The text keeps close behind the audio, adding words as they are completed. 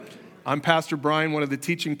I'm Pastor Brian, one of the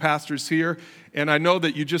teaching pastors here, and I know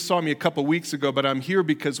that you just saw me a couple weeks ago, but I'm here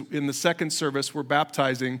because in the second service, we're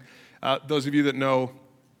baptizing those of you that know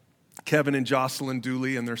Kevin and Jocelyn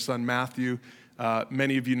Dooley and their son Matthew.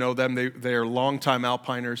 Many of you know them. They are longtime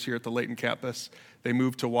Alpiners here at the Layton campus. They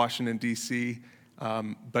moved to Washington, D.C.,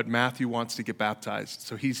 but Matthew wants to get baptized.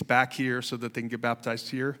 So he's back here so that they can get baptized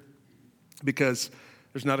here because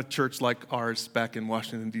there's not a church like ours back in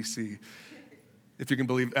Washington, D.C., if you can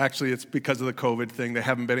believe. Actually, it's because of the COVID thing. They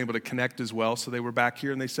haven't been able to connect as well, so they were back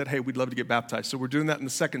here, and they said, hey, we'd love to get baptized. So we're doing that in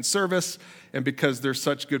the second service, and because they're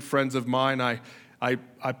such good friends of mine, I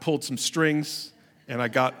pulled some strings, and I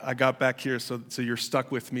got back here, so you're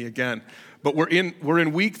stuck with me again. But we're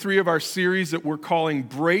in week 3 of our series that we're calling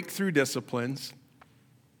Breakthrough Disciplines,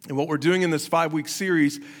 and what we're doing in this 5-week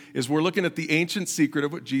series is we're looking at the ancient secret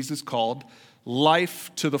of what Jesus called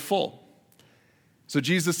life to the full. So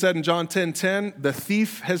Jesus said in John 10:10, the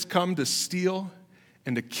thief has come to steal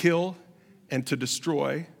and to kill and to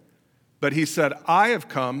destroy. But he said, I have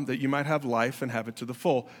come that you might have life and have it to the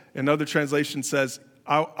full. Another translation says,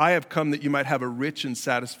 I have come that you might have a rich and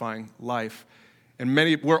satisfying life. And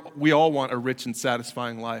we all want a rich and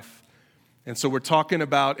satisfying life. And so we're talking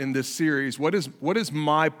about in this series, what is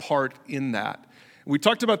my part in that? We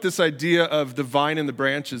talked about this idea of the vine and the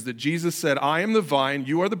branches, that Jesus said, I am the vine,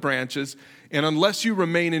 you are the branches, and unless you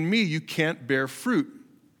remain in me, you can't bear fruit.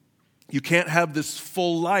 You can't have this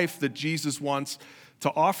full life that Jesus wants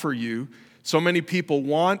to offer you. So many people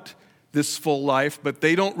want this full life, but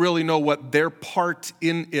they don't really know what their part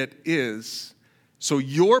in it is. So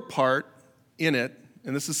your part in it,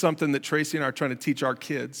 and this is something that Tracy and I are trying to teach our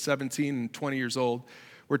kids, 17 and 20 years old,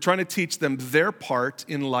 we're trying to teach them their part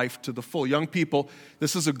in life to the full. Young people,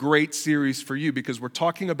 this is a great series for you because we're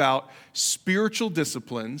talking about spiritual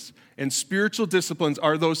disciplines, and spiritual disciplines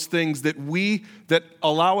are those things that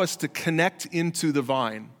allow us to connect into the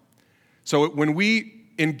vine. So when we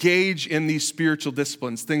engage in these spiritual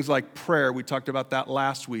disciplines, things like prayer, we talked about that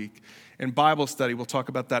last week, and Bible study, we'll talk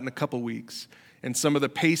about that in a couple weeks, and some of the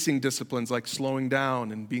pacing disciplines like slowing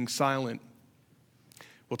down and being silent,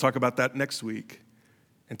 we'll talk about that next week.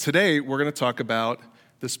 And today, we're going to talk about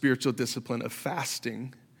the spiritual discipline of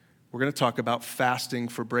fasting. We're going to talk about fasting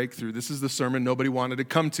for breakthrough. This is the sermon nobody wanted to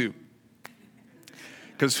come to.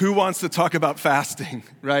 Because who wants to talk about fasting,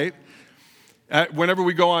 right? Whenever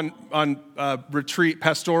we go on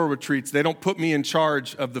pastoral retreats, they don't put me in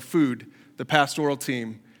charge of the food, the pastoral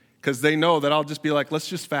team, because they know that I'll just be like, let's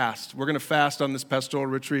just fast. We're going to fast on this pastoral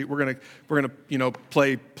retreat. We're going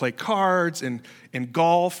to play cards and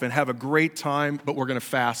golf and have a great time, but we're going to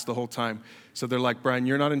fast the whole time. So they're like, Brian,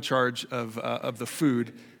 you're not in charge of the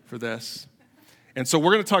food for this. And so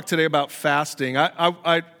we're going to talk today about fasting.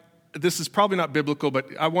 This is probably not biblical, but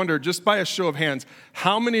I wonder, just by a show of hands,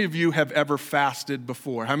 how many of you have ever fasted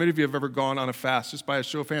before? How many of you have ever gone on a fast? Just by a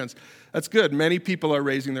show of hands. That's good. Many people are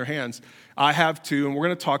raising their hands. I have too, and we're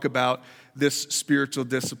going to talk about this spiritual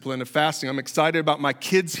discipline of fasting. I'm excited about my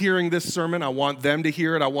kids hearing this sermon. I want them to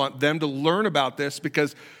hear it. I want them to learn about this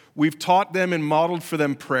because we've taught them and modeled for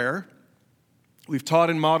them prayer. We've taught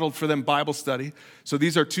and modeled for them Bible study. So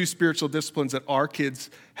these are 2 spiritual disciplines that our kids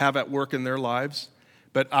have at work in their lives.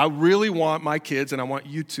 But I really want my kids, and I want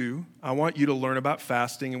you to learn about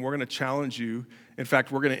fasting, and we're going to challenge you. In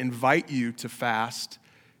fact, we're going to invite you to fast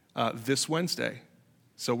this Wednesday.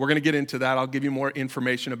 So we're going to get into that. I'll give you more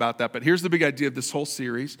information about that. But here's the big idea of this whole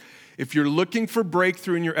series. If you're looking for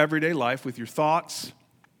breakthrough in your everyday life with your thoughts,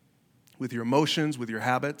 with your emotions, with your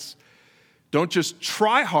habits, don't just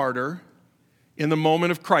try harder in the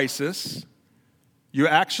moment of crisis. You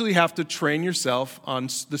actually have to train yourself on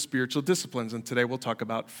the spiritual disciplines, and today we'll talk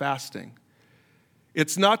about fasting.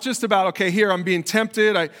 It's not just about, okay, here I'm being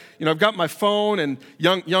tempted. I've got my phone, and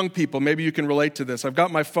young people, maybe you can relate to this. I've got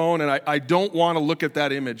my phone, and I don't want to look at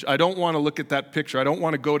that image. I don't want to look at that picture. I don't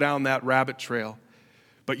want to go down that rabbit trail.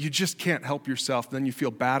 But you just can't help yourself. Then you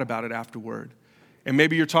feel bad about it afterward. And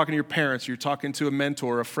maybe you're talking to your parents, or you're talking to a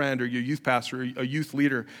mentor, a friend, or your youth pastor, or a youth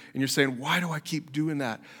leader, and you're saying, why do I keep doing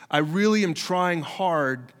that? I really am trying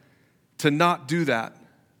hard to not do that.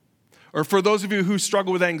 Or for those of you who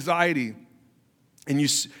struggle with anxiety, and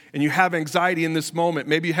you have anxiety in this moment,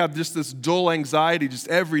 maybe you have just this dull anxiety just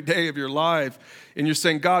every day of your life, and you're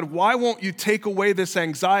saying, God, why won't you take away this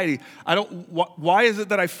anxiety? Why is it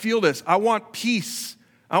that I feel this? I want peace.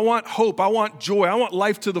 I want hope. I want joy. I want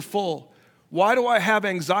life to the full. Why do I have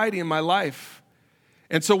anxiety in my life?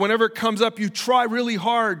 And so whenever it comes up, you try really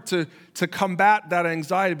hard to combat that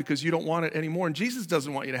anxiety because you don't want it anymore. And Jesus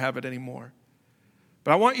doesn't want you to have it anymore.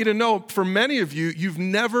 But I want you to know, for many of you, you've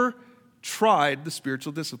never tried the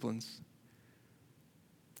spiritual disciplines.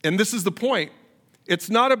 And this is the point. It's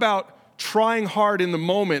not about trying hard in the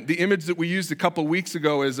moment. The image that we used a couple weeks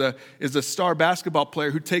ago is a star basketball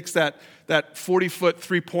player who takes that 40-foot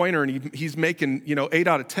three-pointer and he's making 8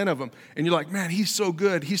 out of 10 of them. And you're like, man, he's so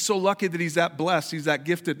good. He's so lucky that he's that blessed. He's that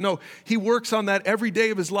gifted. No, he works on that every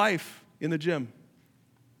day of his life in the gym.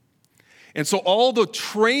 And so all the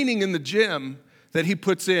training in the gym that he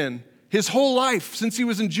puts in, his whole life, since he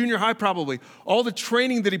was in junior high probably, all the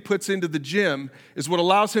training that he puts into the gym is what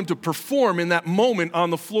allows him to perform in that moment on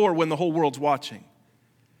the floor when the whole world's watching.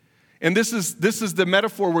 And this is the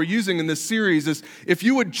metaphor we're using in this series is if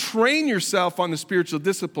you would train yourself on the spiritual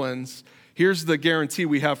disciplines, here's the guarantee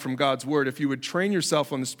we have from God's word. If you would train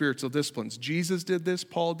yourself on the spiritual disciplines, Jesus did this,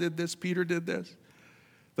 Paul did this, Peter did this.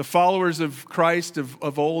 The followers of Christ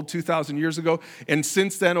of old, 2,000 years ago, and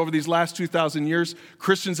since then, over these last 2,000 years,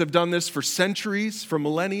 Christians have done this for centuries, for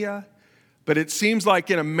millennia. But it seems like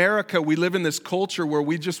in America, we live in this culture where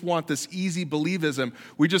we just want this easy believism.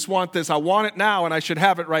 We just want this, I want it now, and I should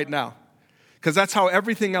have it right now. Because that's how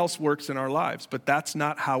everything else works in our lives. But that's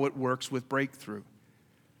not how it works with breakthrough.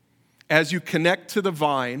 As you connect to the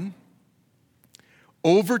vine,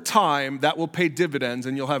 over time, that will pay dividends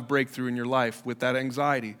and you'll have breakthrough in your life with that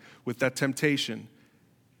anxiety, with that temptation.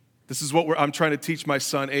 This is what I'm trying to teach my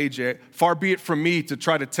son, AJ. Far be it from me to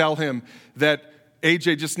try to tell him that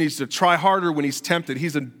AJ just needs to try harder when he's tempted.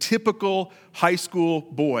 He's a typical high school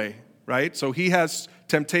boy, right? So he has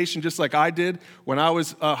temptation just like I did when I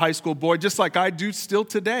was a high school boy, just like I do still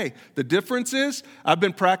today. The difference is I've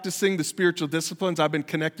been practicing the spiritual disciplines. I've been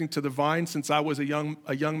connecting to the vine since I was a young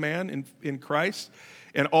man in Christ.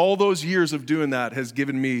 And all those years of doing that has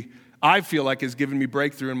given me, I feel like has given me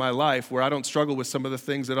breakthrough in my life where I don't struggle with some of the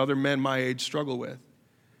things that other men my age struggle with.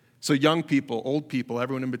 So young people, old people,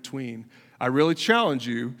 everyone in between, I really challenge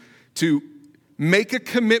you to make a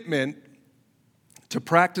commitment to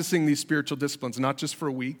practicing these spiritual disciplines, not just for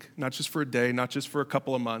a week, not just for a day, not just for a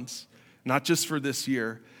couple of months, not just for this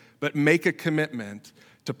year, but make a commitment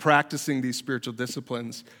to practicing these spiritual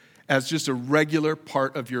disciplines as just a regular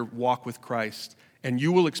part of your walk with Christ. And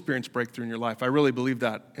you will experience breakthrough in your life. I really believe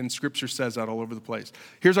that, and Scripture says that all over the place.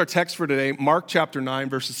 Here's our text for today, Mark chapter 9,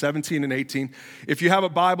 verses 17 and 18. If you have a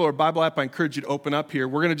Bible or Bible app, I encourage you to open up here.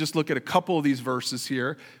 We're going to just look at a couple of these verses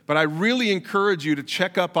here, but I really encourage you to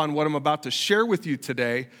check up on what I'm about to share with you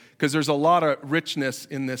today, because there's a lot of richness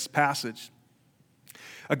in this passage.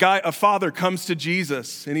 A father comes to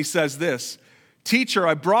Jesus, and he says this, "Teacher,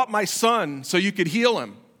 I brought my son so you could heal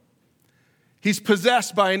him. He's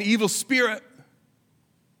possessed by an evil spirit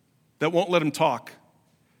that won't let him talk.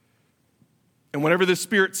 And whenever this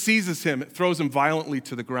spirit seizes him, it throws him violently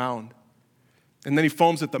to the ground. And then he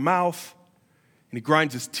foams at the mouth, and he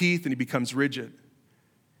grinds his teeth, and he becomes rigid."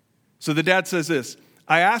 So the dad says this,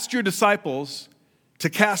 "I asked your disciples to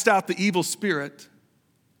cast out the evil spirit,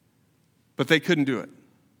 but they couldn't do it."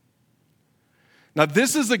 Now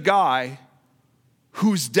this is a guy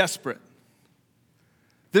who's desperate.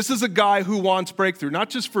 This is a guy who wants breakthrough, not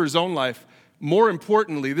just for his own life. More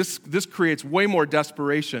importantly, this creates way more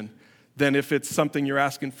desperation than if it's something you're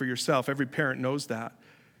asking for yourself. Every parent knows that.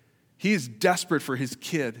 He is desperate for his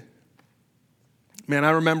kid. Man,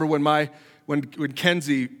 I remember when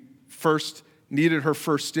Kenzie first needed her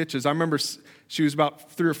first stitches. I remember she was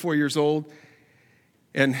about 3 or 4 years old,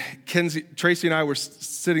 and Tracy and I were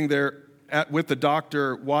sitting there with the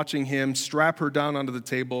doctor watching him strap her down onto the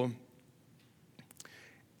table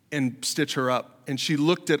and stitch her up. And she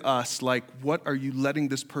looked at us like, "What are you letting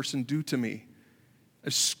this person do to me?"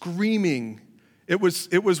 Screaming. It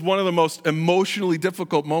was one of the most emotionally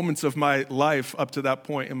difficult moments of my life up to that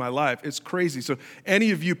point in my life. It's crazy. So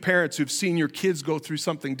any of you parents who've seen your kids go through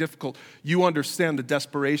something difficult, you understand the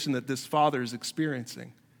desperation that this father is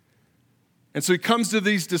experiencing. And so he comes to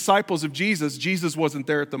these disciples of Jesus. Jesus wasn't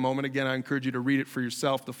there at the moment. Again, I encourage you to read it for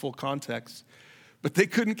yourself, the full context. But they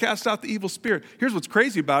couldn't cast out the evil spirit. Here's what's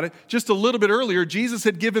crazy about it. Just a little bit earlier, Jesus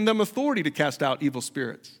had given them authority to cast out evil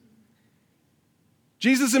spirits.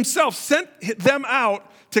 Jesus himself sent them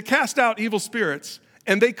out to cast out evil spirits,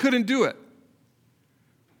 and they couldn't do it.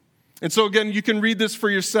 And so again, you can read this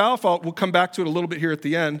for yourself. We'll come back to it a little bit here at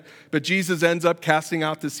the end. But Jesus ends up casting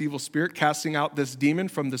out this evil spirit, casting out this demon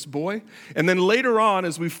from this boy. And then later on,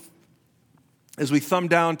 as we thumb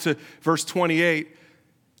down to verse 28,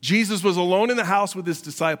 Jesus was alone in the house with his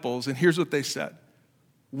disciples, and here's what they said.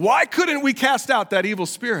 "Why couldn't we cast out that evil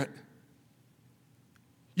spirit?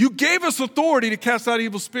 You gave us authority to cast out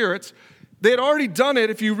evil spirits." They had already done it.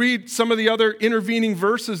 If you read some of the other intervening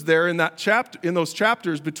verses there in those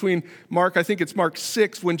chapters between Mark, I think it's Mark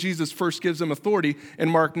 6 when Jesus first gives them authority, and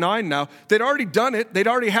Mark 9 now, they'd already done it. They'd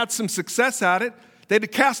already had some success at it. They had to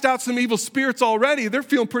cast out some evil spirits already. They're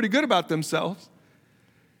feeling pretty good about themselves.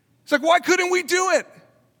 It's like, why couldn't we do it?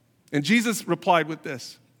 And Jesus replied with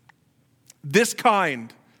this. This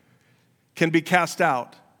kind can be cast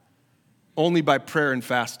out only by prayer and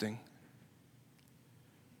fasting.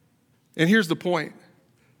 And here's the point.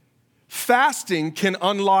 Fasting can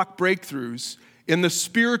unlock breakthroughs in the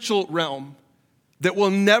spiritual realm that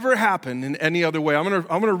will never happen in any other way. I'm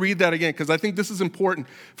gonna read that again because I think this is important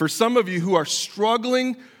for some of you who are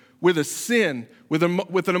struggling with a sin, with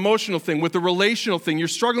an emotional thing, with a relational thing. You're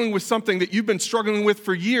struggling with something that you've been struggling with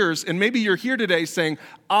for years, and maybe you're here today saying,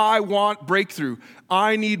 I want breakthrough.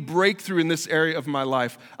 I need breakthrough in this area of my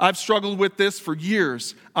life. I've struggled with this for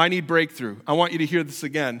years. I need breakthrough. I want you to hear this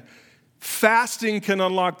again. Fasting can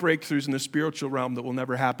unlock breakthroughs in the spiritual realm that will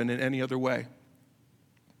never happen in any other way.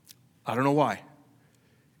 I don't know why.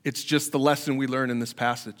 It's just the lesson we learn in this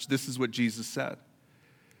passage. This is what Jesus said.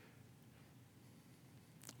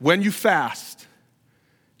 When you fast,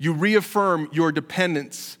 you reaffirm your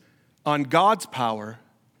dependence on God's power,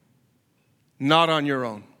 not on your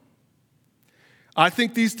own. I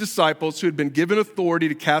think these disciples who had been given authority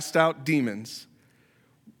to cast out demons,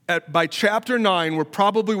 by chapter 9, were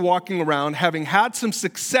probably walking around having had some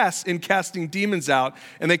success in casting demons out,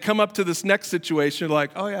 and they come up to this next situation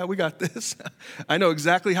like, oh yeah, we got this. I know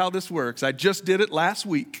exactly how this works. I just did it last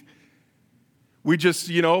week. We just,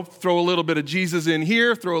 throw a little bit of Jesus in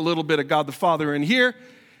here, throw a little bit of God the Father in here.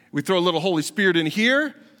 We throw a little Holy Spirit in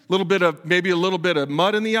here, maybe a little bit of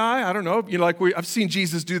mud in the eye. I don't know. I've seen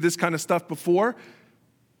Jesus do this kind of stuff before.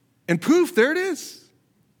 And poof, there it is.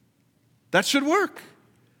 That should work.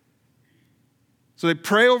 So they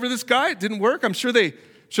pray over this guy. It didn't work. I'm sure they're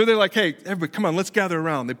like, hey, everybody, come on, let's gather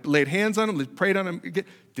around. They laid hands on him. They prayed on him. It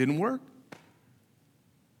didn't work.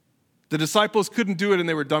 The disciples couldn't do it, and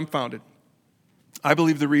they were dumbfounded. I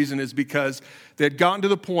believe the reason is because they had gotten to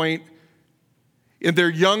the point in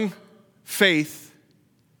their young faith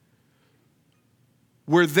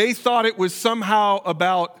where they thought it was somehow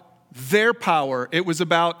about their power. It was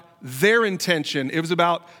about their intention. It was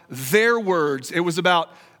about their words. It was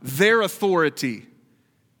about their authority.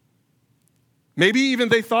 Maybe even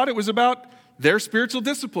they thought it was about their spiritual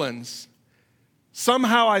disciplines.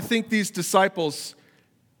 Somehow I think these disciples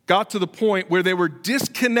got to the point where they were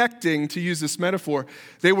disconnecting, to use this metaphor,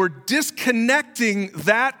 they were disconnecting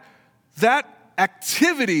that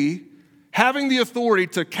activity, having the authority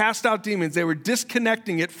to cast out demons, they were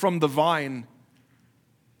disconnecting it from the vine.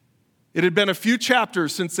 It had been a few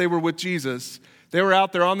chapters since they were with Jesus. They were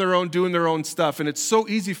out there on their own doing their own stuff, and it's so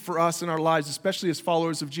easy for us in our lives, especially as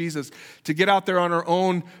followers of Jesus, to get out there on our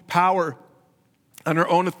own power, on our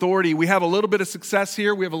own authority. We have a little bit of success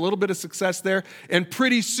here, we have a little bit of success there, and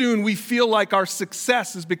pretty soon we feel like our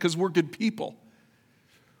success is because we're good people.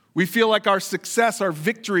 We feel like our success, our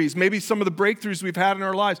victories, maybe some of the breakthroughs we've had in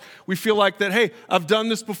our lives, we feel like that, hey, I've done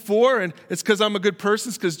this before, and it's because I'm a good person,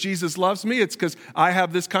 it's because Jesus loves me, it's because I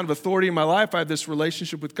have this kind of authority in my life, I have this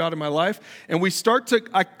relationship with God in my life, and we start to,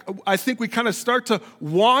 I think we kind of start to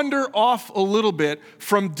wander off a little bit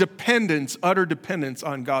from dependence, utter dependence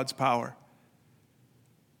on God's power.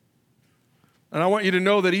 And I want you to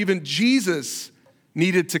know that even Jesus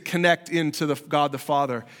needed to connect into God the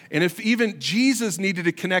Father. And if even Jesus needed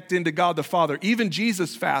to connect into God the Father, even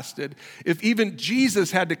Jesus fasted, if even Jesus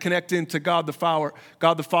had to connect into God the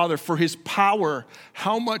Father for his power,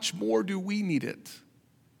 how much more do we need it?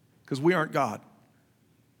 Because we aren't God.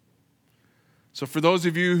 So for those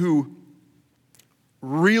of you who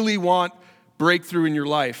really want breakthrough in your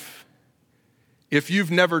life, if you've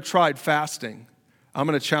never tried fasting, I'm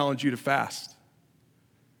going to challenge you to fast.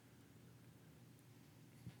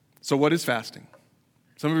 So what is fasting?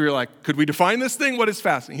 Some of you are like, could we define this thing? What is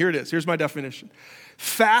fasting? Here it is. Here's my definition.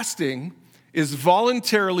 Fasting is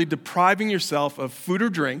voluntarily depriving yourself of food or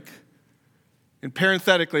drink, and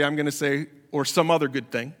parenthetically, I'm going to say, or some other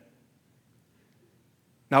good thing.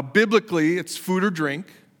 Now, biblically, it's food or drink.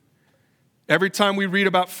 Every time we read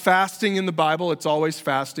about fasting in the Bible, it's always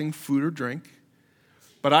fasting, food or drink.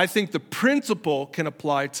 But I think the principle can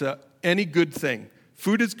apply to any good thing.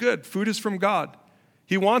 Food is good. Food is from God.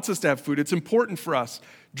 He wants us to have food. It's important for us.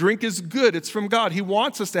 Drink is good. It's from God. He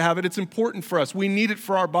wants us to have it. It's important for us. We need it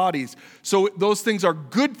for our bodies. So those things are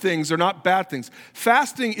good things. They're not bad things.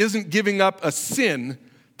 Fasting isn't giving up a sin.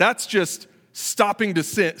 That's just stopping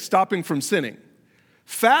from sinning.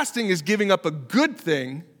 Fasting is giving up a good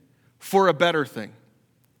thing for a better thing.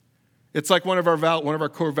 It's like one of our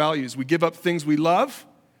core values. We give up things we love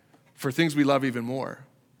for things we love even more.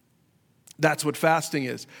 That's what fasting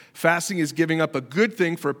is. Fasting is giving up a good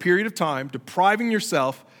thing for a period of time, depriving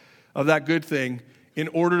yourself of that good thing in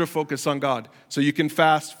order to focus on God. So you can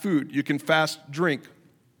fast food, you can fast drink,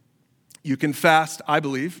 you can fast, I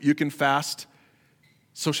believe, you can fast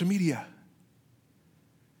social media.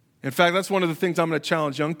 In fact, that's one of the things I'm going to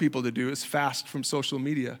challenge young people to do is fast from social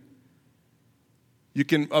media. You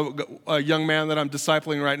can, a young man that I'm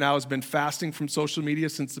discipling right now has been fasting from social media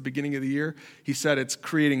since the beginning of the year. He said it's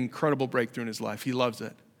creating incredible breakthrough in his life. He loves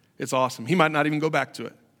it. It's awesome. He might not even go back to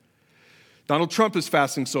it. Donald Trump is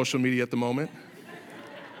fasting social media at the moment.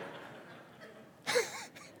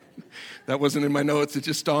 That wasn't in my notes. It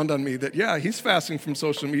just dawned on me that, yeah, he's fasting from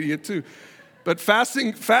social media too. But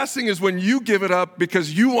fasting is when you give it up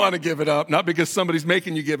because you want to give it up, not because somebody's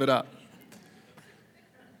making you give it up.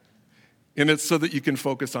 And it's so that you can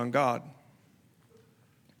focus on God.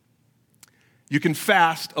 You can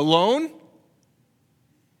fast alone.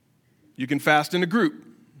 You can fast in a group.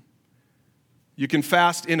 You can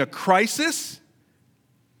fast in a crisis,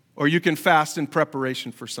 or you can fast in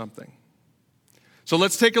preparation for something. So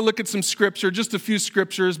let's take a look at some scripture, just a few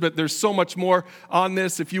scriptures, but there's so much more on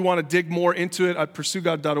this. If you want to dig more into it at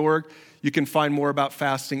pursuegod.org, you can find more about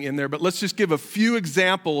fasting in there. But let's just give a few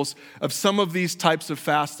examples of some of these types of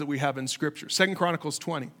fasts that we have in Scripture. 2 Chronicles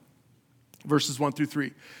 20, verses 1 through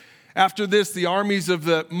 3. After this, the armies of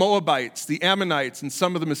the Moabites, the Ammonites, and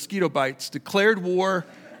some of the mosquito bites declared war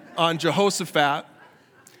on Jehoshaphat.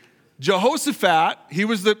 Jehoshaphat, he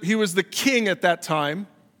was the king at that time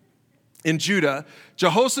in Judah.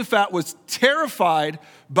 Jehoshaphat was terrified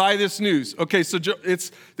by this news. Okay, so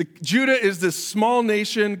Judah is this small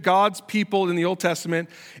nation, God's people in the Old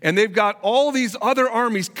Testament, and they've got all these other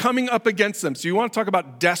armies coming up against them. So you want to talk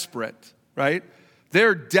about desperate, right?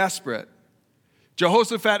 They're desperate.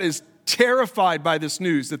 Jehoshaphat is terrified by this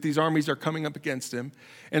news that these armies are coming up against him,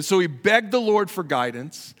 and so he begged the Lord for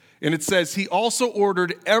guidance, and it says he also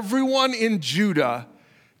ordered everyone in Judah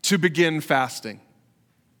to begin fasting.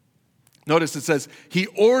 Notice it says he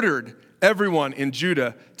ordered everyone in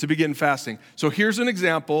Judah to begin fasting. So here's an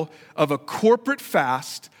example of a corporate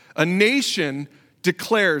fast. A nation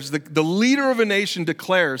declares, the leader of a nation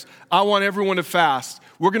declares, I want everyone to fast.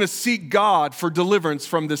 We're going to seek God for deliverance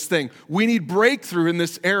from this thing. We need breakthrough in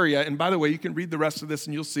this area. And by the way, you can read the rest of this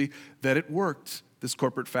and you'll see that it worked. This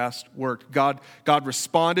corporate fast worked. God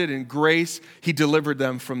responded in grace. He delivered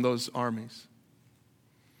them from those armies.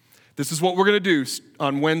 This is what we're going to do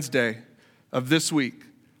on Wednesday of this week.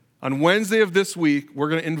 On Wednesday of this week, we're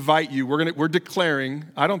going to invite you. We're declaring,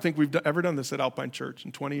 I don't think we've ever done this at Alpine Church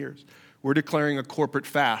in 20 years. We're declaring a corporate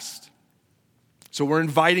fast. So we're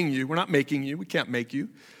inviting you. We're not making you. We can't make you.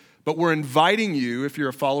 But we're inviting you, if you're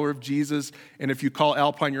a follower of Jesus, and if you call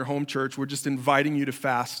Alpine your home church, we're just inviting you to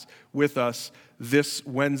fast with us this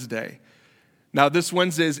Wednesday. Now, this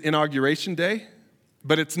Wednesday is Inauguration Day,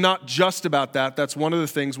 but it's not just about that. That's one of the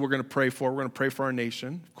things we're going to pray for. We're going to pray for our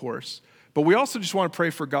nation, of course. But we also just want to pray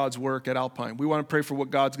for God's work at Alpine. We want to pray for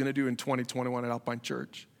what God's going to do in 2021 at Alpine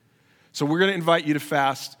Church. So we're going to invite you to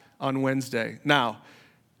fast on Wednesday. Now,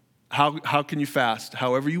 how can you fast?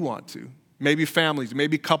 However you want to. Maybe families,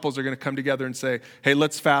 maybe couples are going to come together and say, hey,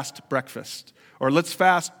 let's fast breakfast. Or let's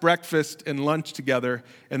fast breakfast and lunch together,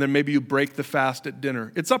 and then maybe you break the fast at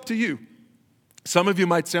dinner. It's up to you. Some of you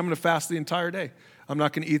might say, I'm going to fast the entire day. I'm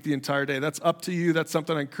not going to eat the entire day. That's up to you. That's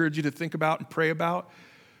something I encourage you to think about and pray about.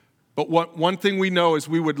 But one thing we know is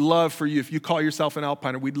we would love for you, if you call yourself an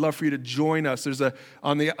Alpiner, we'd love for you to join us. There's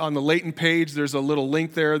on the Layton page, there's a little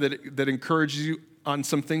link there that encourages you on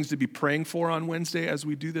some things to be praying for on Wednesday as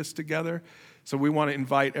we do this together. So we want to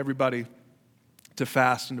invite everybody to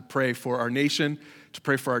fast and to pray for our nation, to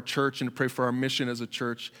pray for our church, and to pray for our mission as a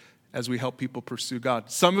church as we help people pursue God.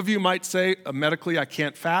 Some of you might say, medically, I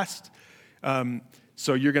can't fast.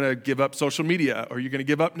 So you're going to give up social media, or you're going to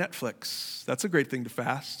give up Netflix. That's a great thing to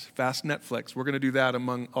fast Netflix. We're going to do that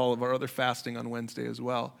among all of our other fasting on Wednesday as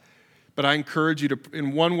well. But I encourage you to,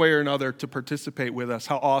 in one way or another, to participate with us.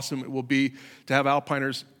 How awesome it will be to have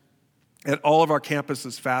Alpiners at all of our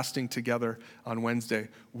campuses fasting together on Wednesday.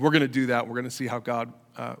 We're going to do that. We're going to see how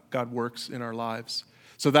God works in our lives.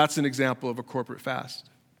 So that's an example of a corporate fast.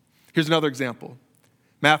 Here's another example.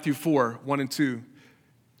 Matthew 4, 1 and 2.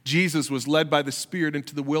 Jesus was led by the Spirit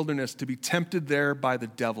into the wilderness to be tempted there by the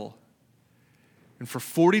devil. And for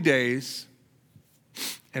 40 days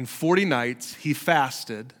and 40 nights, he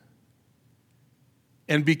fasted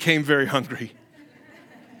and became very hungry.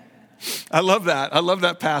 I love that. I love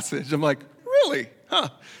that passage. I'm like, really? Huh.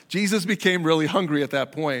 Jesus became really hungry at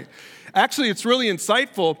that point. Actually, it's really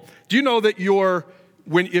insightful. Do you know that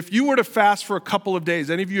if you were to fast for a couple of days,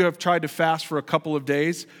 any of you have tried to fast for a couple of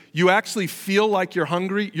days, you actually feel like you're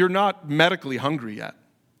hungry. You're not medically hungry yet.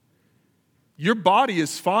 your body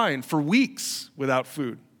is fine for weeks without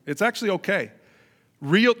food. It's actually okay.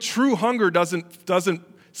 Real, true hunger doesn't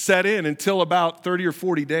set in until about 30 or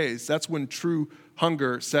 40 days. That's when true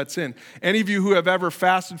hunger sets in. Any of you who have ever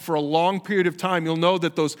fasted for a long period of time, you'll know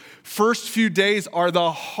that those first few days are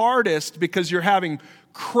the hardest because you're having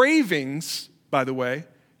cravings, by the way.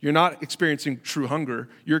 You're not experiencing true hunger.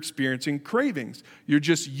 You're experiencing cravings. You're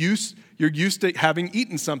used to having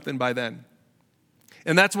eaten something by then.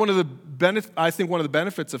 And that's one of the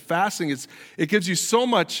benefits of fasting is it gives you so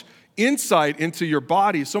much insight into your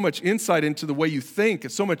body, so much insight into the way you think,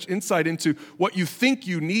 so much insight into what you think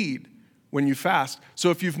you need when you fast. So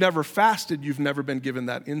if you've never fasted, you've never been given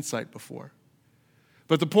that insight before.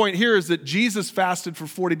 But the point here is that Jesus fasted for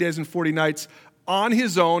 40 days and 40 nights on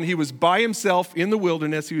his own. He was by himself in the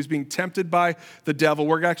wilderness. He was being tempted by the devil.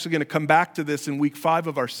 We're actually going to come back to this in week 5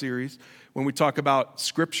 of our series when we talk about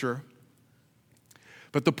Scripture.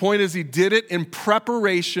 But the point is he did it in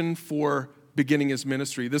preparation for beginning his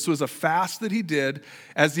ministry. This was a fast that he did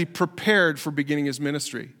as he prepared for beginning his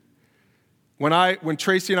ministry. When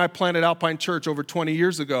Tracy and I planted Alpine Church over 20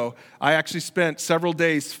 years ago, I actually spent several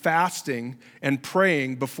days fasting and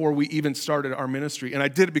praying before we even started our ministry. And I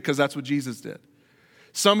did it because that's what Jesus did.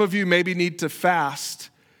 Some of you maybe need to fast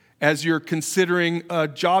as you're considering a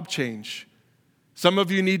job change. Some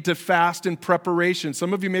of you need to fast in preparation.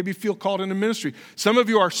 Some of you maybe feel called into ministry. Some of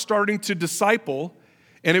you are starting to disciple,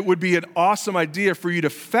 and it would be an awesome idea for you to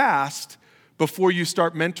fast before you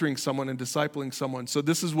start mentoring someone and discipling someone. So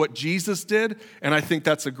this is what Jesus did, and I think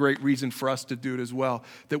that's a great reason for us to do it as well,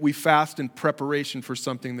 that we fast in preparation for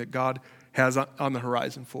something that God has on the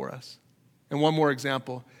horizon for us. And one more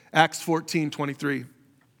example, Acts 14:23.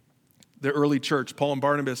 The early church, Paul and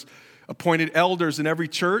Barnabas, appointed elders in every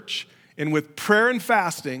church, and with prayer and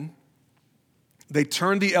fasting, they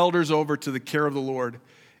turned the elders over to the care of the Lord,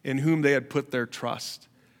 in whom they had put their trust.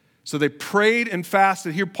 So they prayed and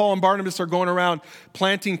fasted. Here, Paul and Barnabas are going around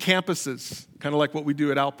planting campuses, kind of like what we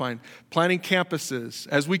do at Alpine, planting campuses.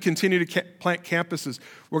 As we continue to plant campuses,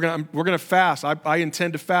 we're going to fast. I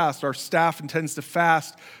intend to fast. Our staff intends to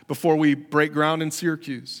fast before we break ground in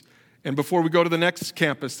Syracuse and before we go to the next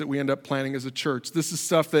campus that we end up planting as a church. This is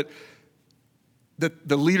stuff that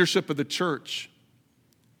the leadership of the church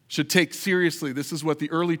should take seriously. This is what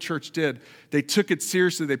the early church did. They took it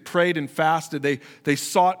seriously. They prayed and fasted. They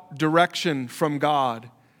sought direction from God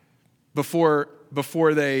before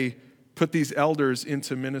they put these elders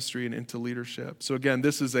into ministry and into leadership. So again,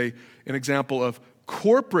 this is an example of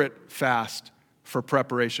corporate fast for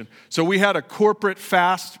preparation. So we had a corporate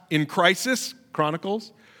fast in Crisis,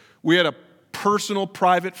 Chronicles. We had a personal,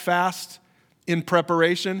 private fast in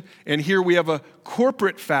preparation. And here we have a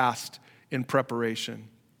corporate fast in preparation.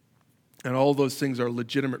 And all those things are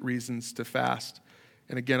legitimate reasons to fast.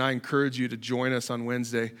 And again, I encourage you to join us on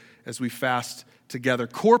Wednesday as we fast together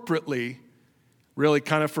corporately, really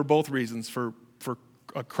kind of for both reasons, for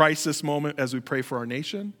a crisis moment as we pray for our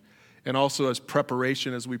nation, and also as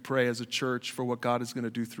preparation as we pray as a church for what God is going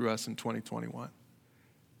to do through us in 2021.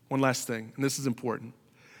 One last thing, and this is important.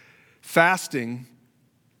 Fasting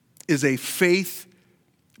is a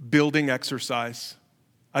faith-building exercise.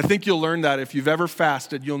 I think you'll learn that if you've ever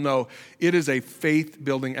fasted, you'll know it is a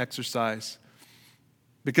faith-building exercise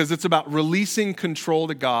because it's about releasing control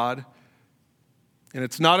to God, and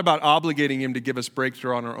it's not about obligating Him to give us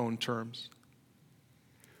breakthrough on our own terms.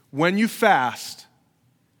 When you fast,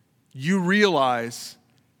 you realize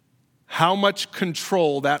how much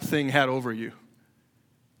control that thing had over you.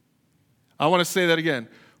 I want to say that again.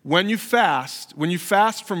 When you fast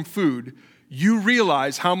from food, you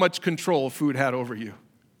realize how much control food had over you.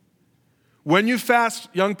 When you fast,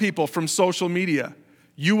 young people, from social media,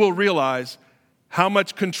 you will realize how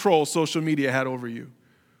much control social media had over you.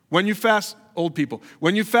 When you fast, old people,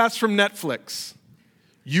 when you fast from Netflix,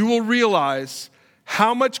 you will realize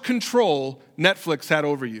how much control Netflix had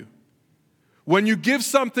over you. When you give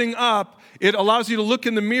something up, it allows you to look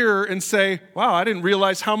in the mirror and say, wow, I didn't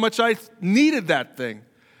realize how much I needed that thing.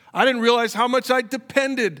 I didn't realize how much I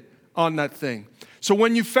depended on that thing. So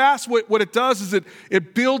when you fast, what it does is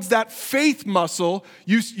it builds that faith muscle,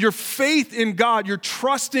 your faith in God, you're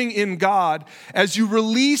trusting in God as you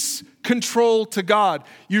release control to God.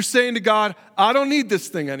 You're saying to God, I don't need this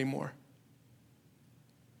thing anymore.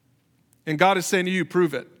 And God is saying to you,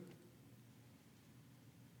 prove it.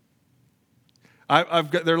 There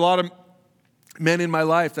are a lot of men in my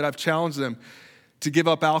life that I've challenged them to give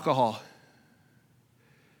up alcohol.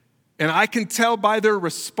 And I can tell by their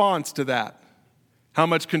response to that how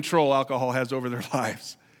much control alcohol has over their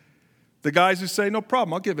lives. The guys who say, no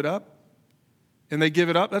problem, I'll give it up. and they give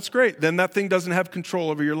it up, that's great. Then that thing doesn't have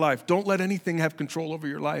control over your life. Don't let anything have control over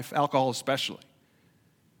your life, alcohol especially.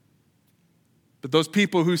 But those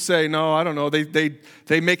people who say, no, I don't know,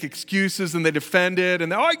 they make excuses and they defend it,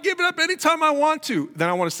 and I give it up anytime I want to. Then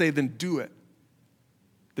I want to say, then do it.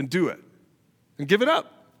 Then do it. And give it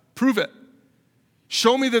up. Prove it.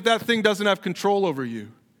 Show me that thing doesn't have control over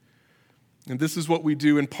you. And this is what we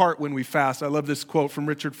do in part when we fast. I love this quote from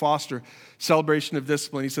Richard Foster, Celebration of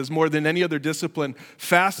Discipline. He says, more than any other discipline,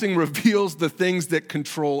 fasting reveals the things that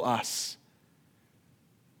control us.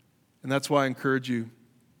 And that's why I encourage you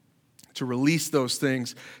to release those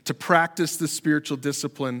things, to practice the spiritual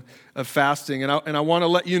discipline of fasting. And I want to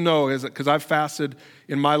let you know, because I've fasted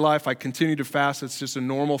in my life, I continue to fast. It's just a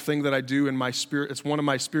normal thing that I do in my spirit. It's one of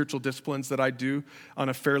my spiritual disciplines that I do on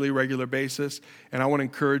a fairly regular basis. And I want to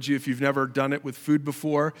encourage you, if you've never done it with food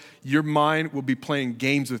before, your mind will be playing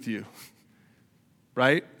games with you,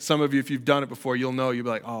 right? Some of you, if you've done it before, you'll know, you'll be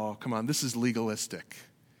like, oh, come on, this is legalistic.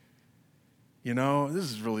 You know, this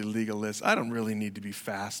is really legalist. I don't really need to be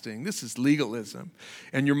fasting. This is legalism.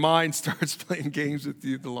 And your mind starts playing games with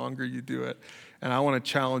you the longer you do it. And I want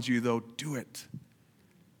to challenge you, though, do it.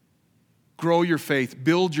 Grow your faith.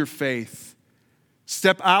 Build your faith.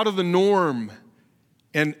 Step out of the norm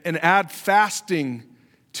and add fasting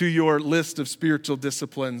to your list of spiritual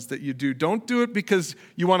disciplines that you do. Don't do it because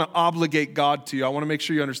you want to obligate God to you. I want to make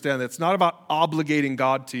sure you understand that. It's not about obligating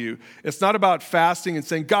God to you. It's not about fasting and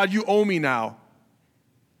saying, God, you owe me now.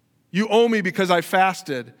 You owe me because I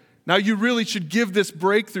fasted. Now you really should give this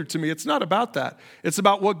breakthrough to me. It's not about that. It's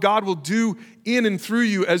about what God will do in and through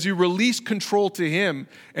you as you release control to Him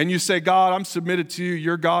and you say, God, I'm submitted to you.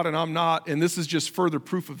 You're God and I'm not. And this is just further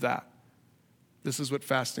proof of that. This is what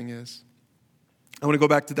fasting is. I want to go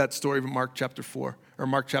back to that story of Mark chapter 4 or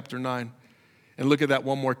Mark chapter 9 and look at that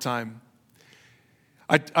one more time.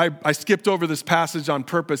 I skipped over this passage on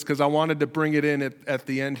purpose because I wanted to bring it in at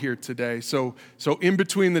the end here today. So in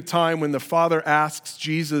between the time when the Father asks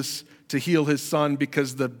Jesus to heal his son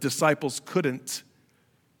because the disciples couldn't,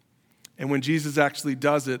 and when Jesus actually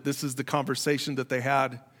does it, this is the conversation that they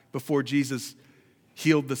had before Jesus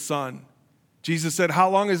healed the son. Jesus said, how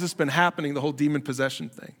long has this been happening, the whole demon possession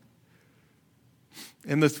thing?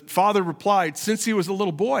 And the father replied, since he was a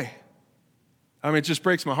little boy. I mean, it just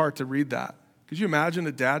breaks my heart to read that. Could you imagine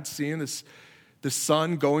a dad seeing this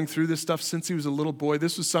son going through this stuff since he was a little boy?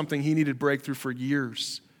 This was something he needed breakthrough for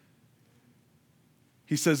years.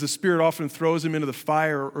 He says the Spirit often throws him into the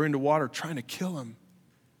fire or into water trying to kill him.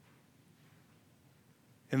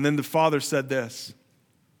 And then the father said this,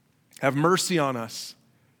 have mercy on us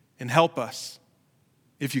and help us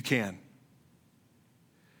if you can.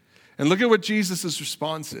 And look at what Jesus'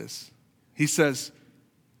 response is. He says,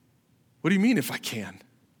 what do you mean if I can?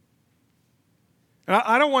 And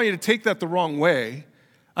I don't want you to take that the wrong way.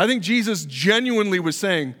 I think Jesus genuinely was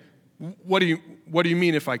saying, what do you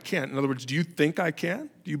mean if I can? In other words, do you think I can?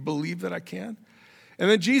 Do you believe that I can? And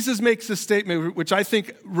then Jesus makes this statement, which I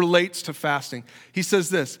think relates to fasting. He says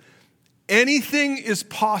this, anything is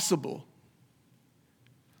possible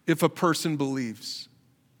if a person believes.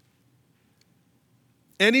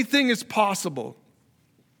 Anything is possible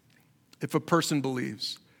if a person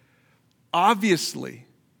believes. Obviously,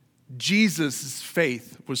 Jesus'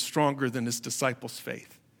 faith was stronger than his disciples'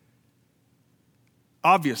 faith.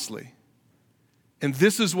 Obviously. And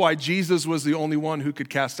this is why Jesus was the only one who could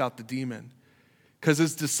cast out the demon. Because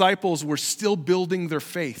his disciples were still building their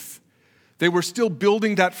faith. They were still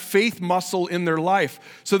building that faith muscle in their life.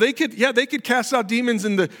 So they could cast out demons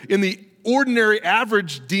in the ordinary,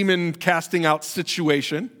 average demon casting out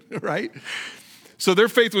situation, right? So their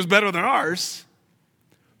faith was better than ours.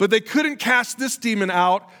 But they couldn't cast this demon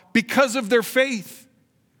out because of their faith.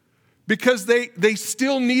 Because they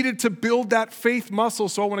still needed to build that faith muscle.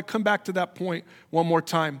 So I want to come back to that point one more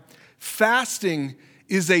time. Fasting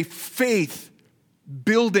is a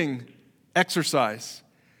faith-building exercise.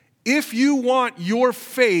 If you want your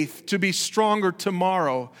faith to be stronger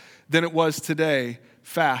tomorrow than it was today,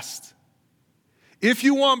 fast. If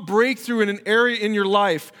you want breakthrough in an area in your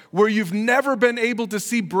life where you've never been able to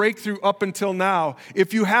see breakthrough up until now,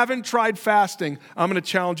 if you haven't tried fasting, I'm going to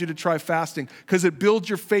challenge you to try fasting because it builds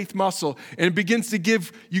your faith muscle and it begins to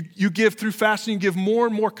give, you give through fasting, you give more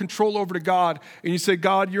and more control over to God and you say,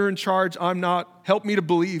 God, you're in charge, I'm not, help me to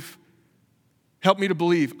believe. Help me to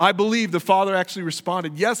believe. I believe. The Father actually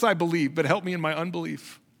responded, yes, I believe, but help me in my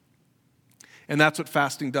unbelief. And that's what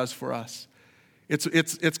fasting does for us.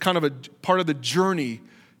 It's kind of a part of the journey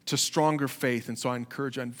to stronger faith. And so I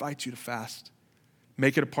invite you to fast.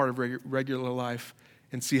 Make it a part of regular life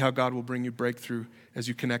and see how God will bring you breakthrough as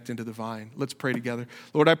you connect into the vine. Let's pray together.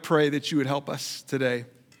 Lord, I pray that you would help us today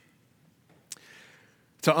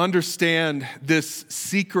to understand this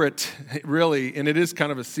secret, really, and it is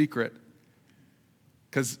kind of a secret,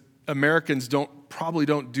 because Americans probably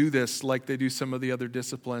don't do this like they do some of the other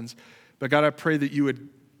disciplines. But God, I pray that you would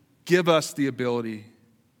give us the ability,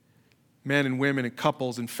 men and women and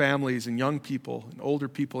couples and families and young people and older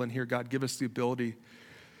people in here, God, give us the ability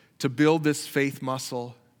to build this faith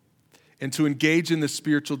muscle and to engage in the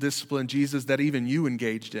spiritual discipline, Jesus, that even you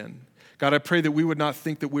engaged in. God, I pray that we would not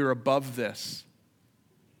think that we're above this,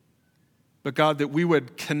 but God, that we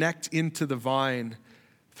would connect into the vine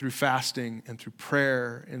through fasting and through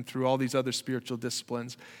prayer and through all these other spiritual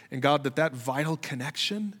disciplines. And God, that vital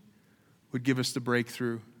connection would give us the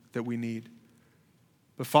breakthrough that we need.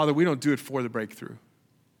 But Father, we don't do it for the breakthrough.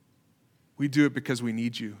 We do it because we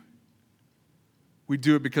need you. We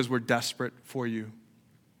do it because we're desperate for you.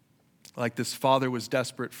 Like this father was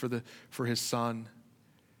desperate for his son.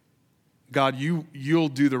 God, you'll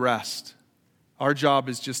do the rest. Our job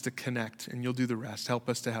is just to connect, and you'll do the rest. Help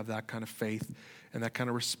us to have that kind of faith and that kind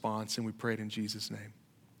of response, and we pray it in Jesus' name.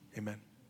 Amen.